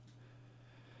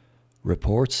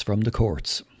Reports from the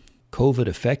courts. COVID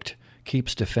effect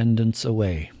keeps defendants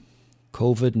away.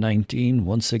 COVID-19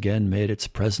 once again made its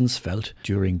presence felt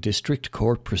during district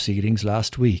court proceedings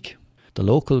last week. The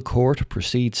local court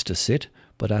proceeds to sit,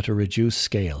 but at a reduced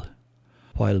scale.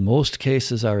 While most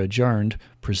cases are adjourned,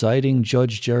 presiding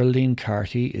Judge Geraldine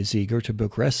Carty is eager to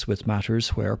progress with matters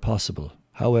where possible.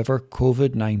 However,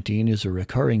 COVID-19 is a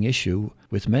recurring issue,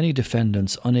 with many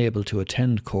defendants unable to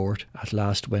attend court at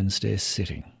last Wednesday's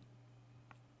sitting.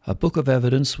 A book of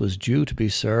evidence was due to be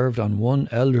served on one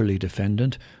elderly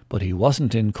defendant, but he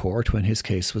wasn't in court when his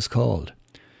case was called.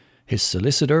 His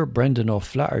solicitor, Brendan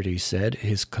O'Flaherty, said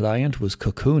his client was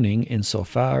cocooning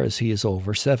insofar as he is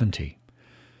over 70.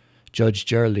 Judge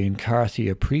Geraldine Carty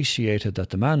appreciated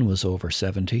that the man was over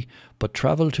 70, but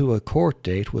travel to a court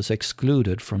date was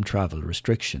excluded from travel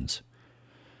restrictions.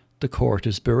 The court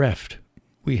is bereft.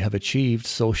 We have achieved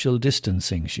social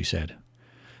distancing, she said.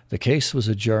 The case was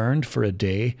adjourned for a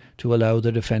day to allow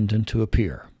the defendant to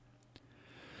appear.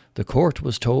 The court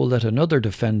was told that another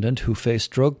defendant who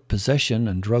faced drug possession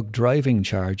and drug driving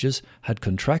charges had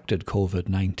contracted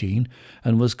COVID-19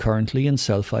 and was currently in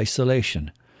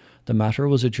self-isolation. The matter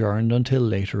was adjourned until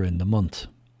later in the month.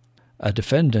 A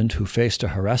defendant who faced a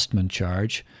harassment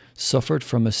charge suffered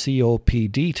from a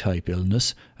COPD-type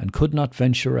illness and could not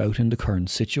venture out in the current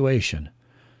situation.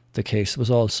 The case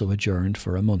was also adjourned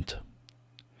for a month.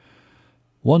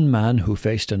 One man who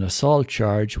faced an assault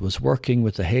charge was working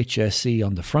with the HSE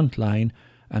on the front line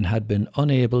and had been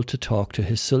unable to talk to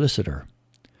his solicitor.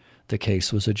 The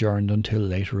case was adjourned until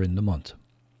later in the month.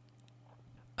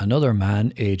 Another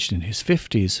man aged in his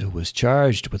 50s who was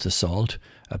charged with assault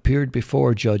appeared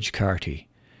before Judge Carty.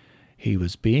 He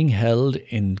was being held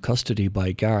in custody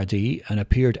by Gardaí and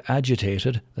appeared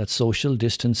agitated that social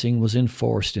distancing was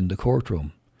enforced in the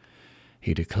courtroom.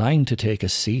 He declined to take a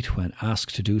seat when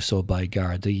asked to do so by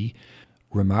Gardaí,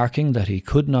 remarking that he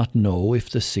could not know if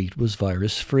the seat was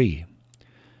virus-free.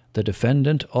 The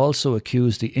defendant also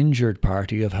accused the injured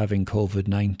party of having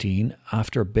COVID-19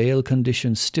 after bail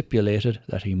conditions stipulated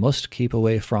that he must keep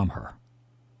away from her.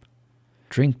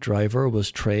 Drink driver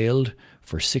was trailed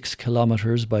for 6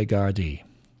 kilometres by Gardaí.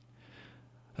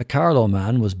 A Carlow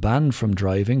man was banned from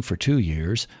driving for 2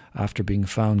 years after being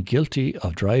found guilty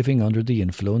of driving under the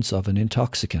influence of an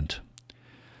intoxicant.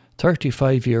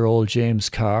 35-year-old James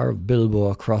Carr of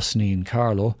Bilboa Crossneen,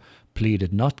 Carlow,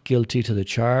 pleaded not guilty to the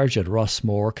charge at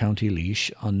Rossmore, County Laois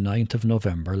on 9th of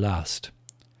November last.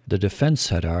 The defence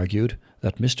had argued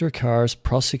that Mr. Carr's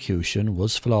prosecution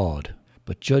was flawed,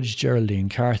 but Judge Geraldine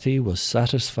Carty was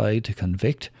satisfied to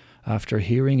convict after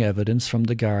hearing evidence from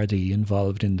the Gardaí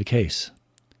involved in the case.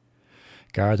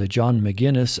 Garda John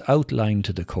McGuinness outlined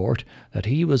to the court that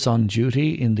he was on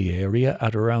duty in the area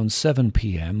at around 7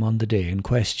 p.m. on the day in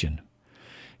question.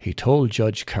 He told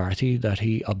Judge Carty that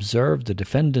he observed the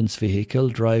defendant's vehicle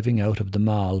driving out of the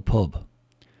Mall pub.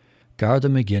 Garda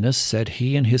McGuinness said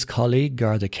he and his colleague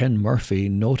Garda Ken Murphy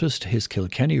noticed his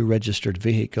Kilkenny registered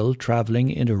vehicle travelling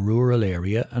in a rural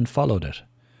area and followed it.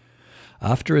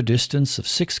 After a distance of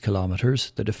 6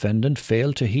 kilometres, the defendant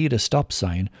failed to heed a stop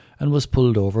sign and was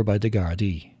pulled over by the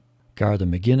Gardaí. Garda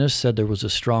McGuinness said there was a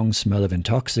strong smell of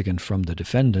intoxicant from the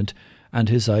defendant and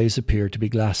his eyes appeared to be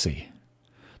glassy.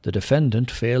 The defendant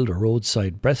failed a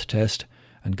roadside breath test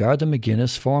and Garda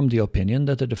McGuinness formed the opinion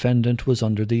that the defendant was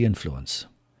under the influence.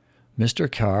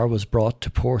 Mr. Carr was brought to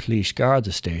Portlaoise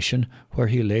Garda Station where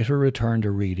he later returned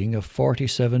a reading of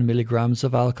 47 milligrams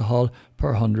of alcohol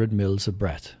per 100 mils of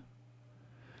breath.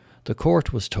 The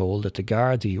court was told that the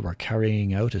Gardaí were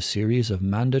carrying out a series of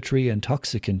mandatory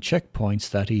intoxicant checkpoints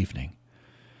that evening.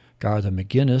 Garda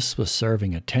McGuinness was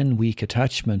serving a 10-week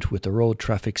attachment with the road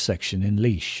traffic section in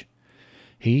Laois.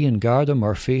 He and Garda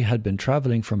Murphy had been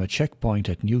travelling from a checkpoint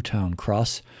at Newtown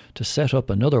Cross to set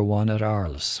up another one at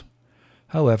Arles.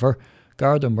 However,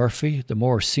 Garda Murphy, the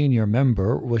more senior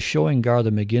member, was showing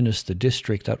Garda McGuinness the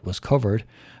district that was covered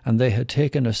and they had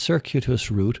taken a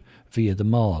circuitous route via the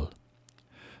Mall.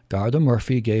 Garda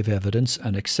Murphy gave evidence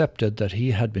and accepted that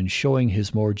he had been showing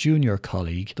his more junior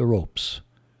colleague the ropes.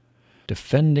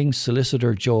 Defending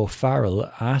solicitor Joe Farrell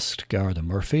asked Garda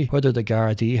Murphy whether the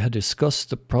Gardaí had discussed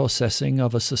the processing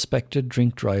of a suspected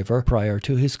drink driver prior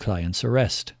to his client's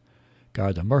arrest.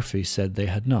 Garda Murphy said they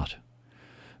had not.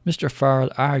 Mr.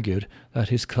 Farrell argued that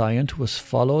his client was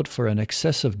followed for an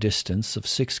excessive distance of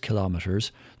 6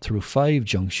 kilometres through 5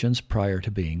 junctions prior to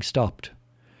being stopped.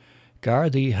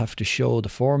 Gardaí have to show the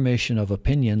formation of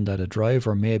opinion that a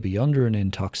driver may be under an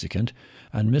intoxicant,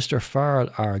 and Mr.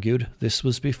 Farrell argued this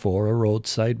was before a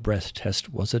roadside breath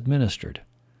test was administered.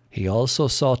 He also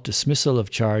sought dismissal of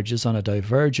charges on a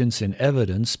divergence in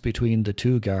evidence between the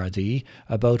two Gardaí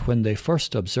about when they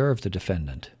first observed the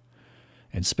defendant.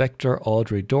 Inspector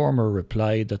Audrey Dormer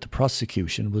replied that the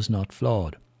prosecution was not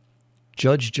flawed.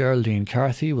 Judge Geraldine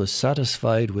Carthy was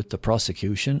satisfied with the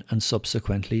prosecution and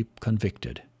subsequently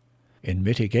convicted. In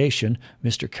mitigation,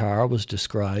 Mr. Carr was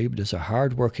described as a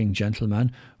hard-working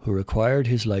gentleman who required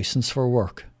his licence for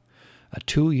work. A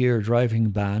 2-year driving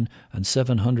ban and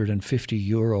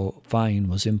 €750 fine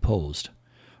was imposed.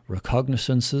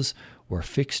 Recognizances were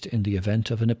fixed in the event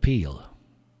of an appeal.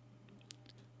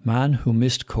 Man who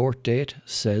missed court date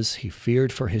says he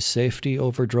feared for his safety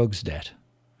over drugs debt.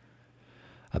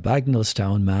 A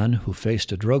Bagnallstown man who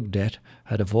faced a drug debt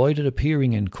had avoided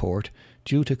appearing in court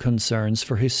due to concerns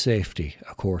for his safety,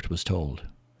 a court was told.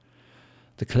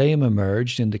 The claim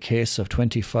emerged in the case of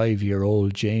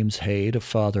 25-year-old James Haid of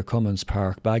Father Cummins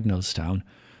Park, Bagnallstown,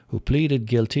 who pleaded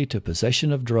guilty to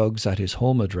possession of drugs at his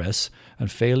home address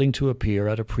and failing to appear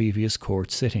at a previous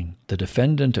court sitting. The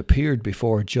defendant appeared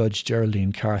before Judge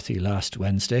Geraldine Carthy last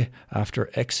Wednesday after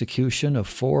execution of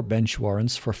 4 bench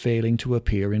warrants for failing to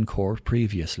appear in court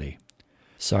previously.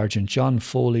 Sergeant John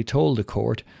Foley told the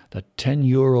court that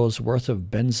 €10 worth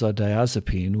of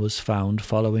benzodiazepine was found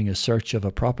following a search of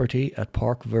a property at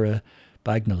Parkville,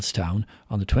 Bagnallstown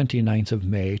on the 29th of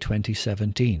May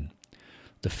 2017.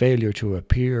 The failure to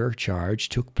appear charge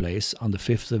took place on the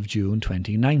 5th of June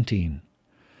 2019.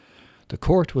 The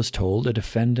court was told the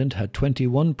defendant had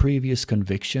 21 previous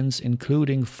convictions,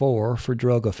 including 4 for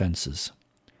drug offences.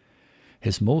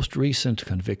 His most recent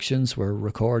convictions were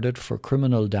recorded for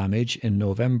criminal damage in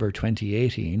November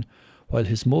 2018, while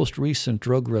his most recent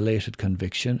drug-related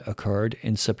conviction occurred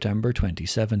in September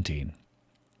 2017.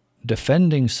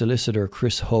 Defending solicitor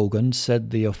Chris Hogan said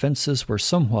the offences were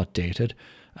somewhat dated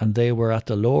and they were at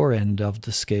the lower end of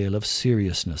the scale of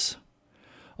seriousness.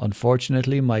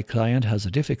 Unfortunately, my client has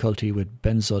a difficulty with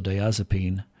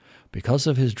benzodiazepine. Because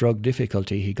of his drug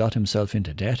difficulty, he got himself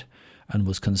into debt and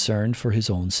was concerned for his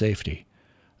own safety.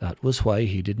 That was why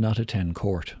he did not attend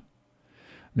court.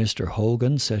 Mr.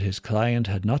 Hogan said his client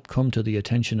had not come to the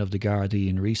attention of the Gardaí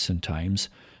in recent times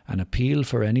and appealed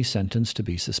for any sentence to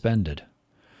be suspended.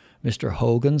 Mr.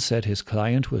 Hogan said his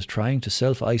client was trying to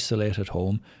self-isolate at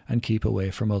home and keep away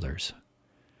from others.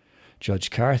 Judge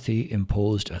Carthy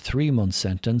imposed a 3-month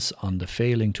sentence on the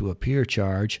failing to appear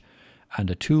charge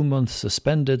and a 2-month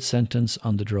suspended sentence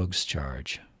on the drugs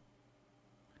charge.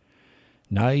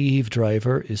 Naive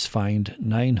driver is fined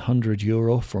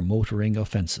 €900 for motoring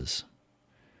offences.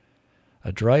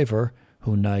 A driver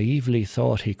who naively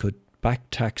thought he could back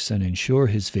tax and insure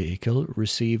his vehicle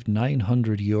received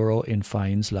 €900 in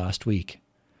fines last week.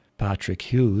 Patrick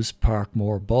Hughes,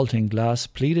 Parkmore, Baltinglass,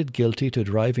 pleaded guilty to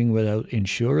driving without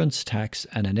insurance, tax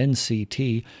and an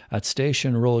NCT at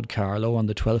Station Road, Carlow on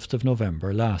the 12th of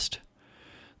November last.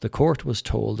 The court was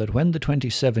told that when the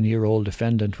 27-year-old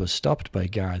defendant was stopped by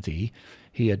Gardaí,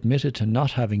 he admitted to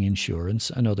not having insurance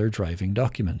and other driving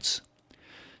documents.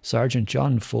 Sergeant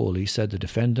John Foley said the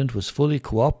defendant was fully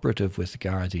cooperative with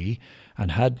Gardaí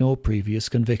and had no previous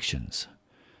convictions.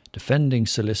 Defending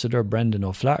solicitor Brendan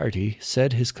O'Flaherty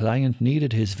said his client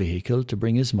needed his vehicle to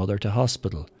bring his mother to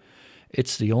hospital.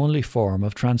 It's the only form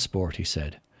of transport, he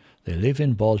said. They live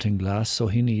in Baltinglass, so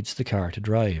he needs the car to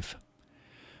drive.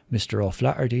 Mr.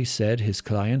 O'Flaherty said his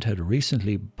client had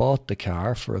recently bought the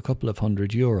car for a couple of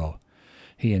 €100.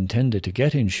 He intended to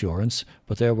get insurance,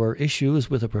 but there were issues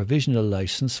with a provisional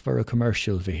licence for a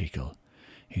commercial vehicle.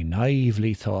 He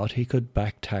naively thought he could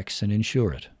back tax and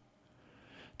insure it.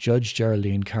 Judge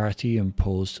Geraldine Carthy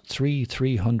imposed 3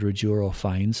 €300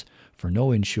 fines for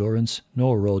no insurance,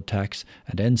 no road tax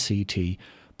and NCT,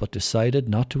 but decided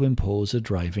not to impose a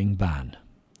driving ban.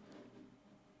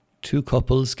 2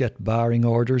 couples get barring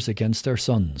orders against their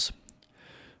sons.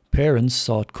 Parents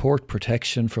sought court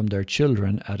protection from their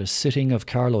children at a sitting of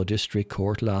Carlow District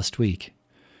Court last week.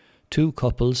 2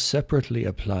 couples separately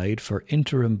applied for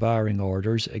interim barring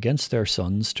orders against their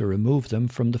sons to remove them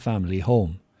from the family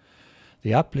home.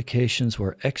 The applications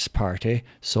were ex parte,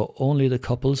 so only the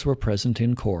couples were present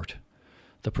in court.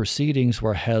 The proceedings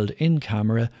were held in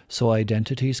camera, so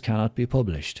identities cannot be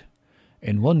published.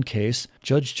 In one case,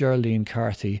 Judge Geraldine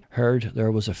Carthy heard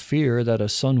there was a fear that a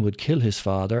son would kill his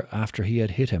father after he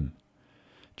had hit him.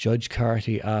 Judge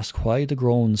Carthy asked why the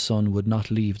grown son would not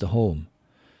leave the home.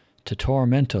 To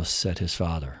torment us, said his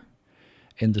father.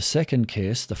 In the second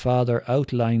case, the father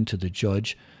outlined to the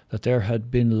judge that there had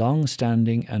been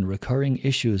long-standing and recurring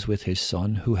issues with his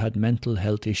son who had mental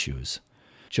health issues.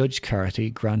 Judge Carthy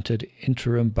granted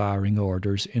interim barring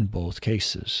orders in both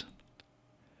cases.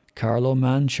 Carlow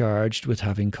man charged with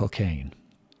having cocaine.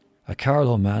 A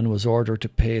Carlow man was ordered to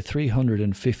pay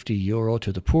 €350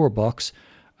 to the poor box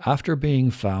after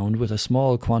being found with a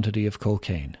small quantity of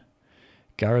cocaine.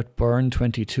 Garrett Byrne,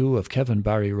 22, of Kevin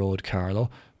Barry Road, Carlow,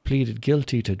 pleaded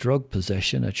guilty to drug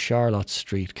possession at Charlotte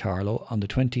Street, Carlow, on the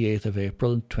 28th of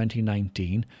April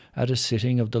 2019 at a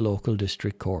sitting of the local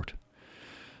district court.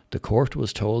 The court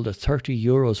was told that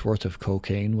 €30 worth of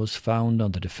cocaine was found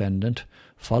on the defendant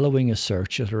following a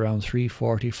search at around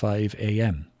 3:45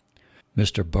 a.m.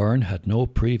 Mr. Byrne had no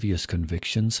previous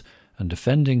convictions, and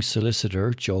defending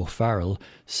solicitor Joe Farrell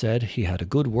said he had a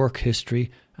good work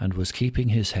history and was keeping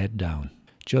his head down.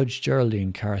 Judge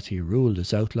Geraldine Carthy ruled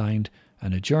as outlined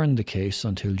and adjourned the case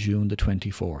until June the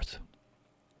 24th.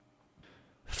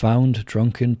 Found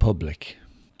drunk in public.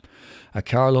 A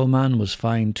Carlow man was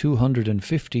fined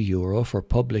 €250 for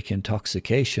public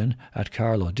intoxication at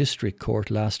Carlow District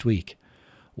Court last week.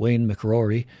 Wayne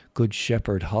McRory, Good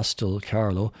Shepherd Hostel,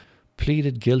 Carlow,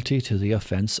 pleaded guilty to the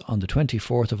offence on the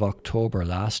 24th of October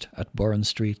last at Burren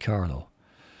Street, Carlow.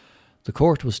 The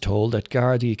court was told that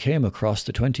Gardaí came across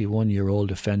the 21-year-old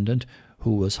defendant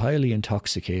who was highly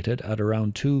intoxicated at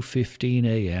around 2:15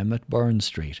 a.m. at Burren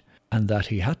Street, and that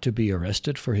he had to be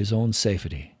arrested for his own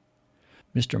safety.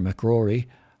 Mr. McRory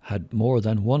had more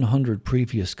than 100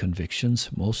 previous convictions,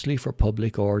 mostly for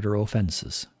public order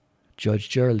offences. Judge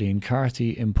Geraldine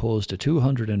Carthy imposed a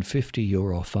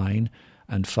 €250 fine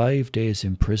and 5 days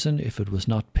in prison if it was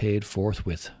not paid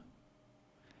forthwith.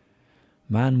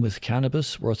 Man with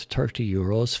cannabis worth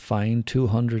 €30 fined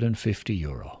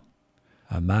 €250.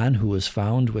 A man who was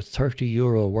found with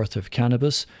 €30 worth of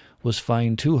cannabis was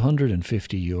fined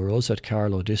 €250 at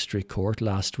Carlow District Court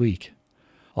last week.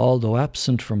 Although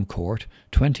absent from court,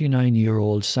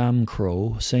 29-year-old Sam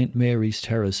Crowe, St. Mary's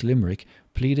Terrace, Limerick,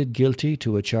 pleaded guilty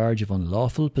to a charge of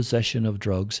unlawful possession of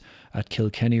drugs at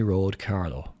Kilkenny Road,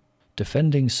 Carlow.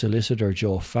 Defending solicitor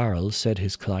Joe Farrell said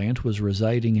his client was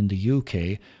residing in the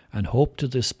UK and hoped to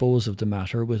dispose of the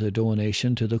matter with a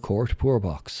donation to the court poor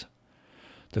box.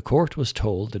 The court was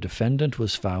told the defendant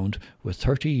was found with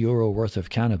 €30 worth of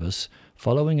cannabis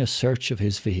following a search of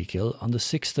his vehicle on the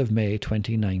 6th of May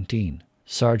 2019.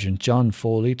 Sergeant John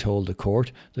Foley told the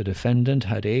court the defendant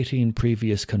had 18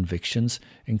 previous convictions,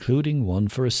 including one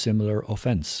for a similar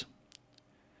offence.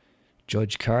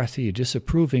 Judge Carthy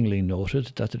disapprovingly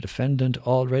noted that the defendant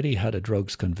already had a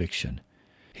drugs conviction.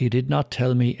 "He did not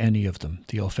tell me any of them,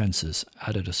 the offences,"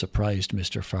 added a surprised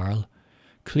Mr. Farrell.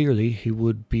 Clearly he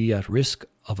would be at risk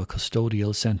of a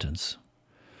custodial sentence.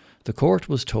 The court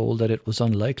was told that it was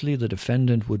unlikely the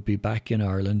defendant would be back in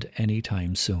Ireland any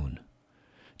time soon.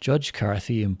 Judge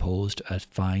Carthy imposed a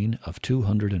fine of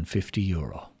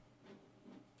 €250.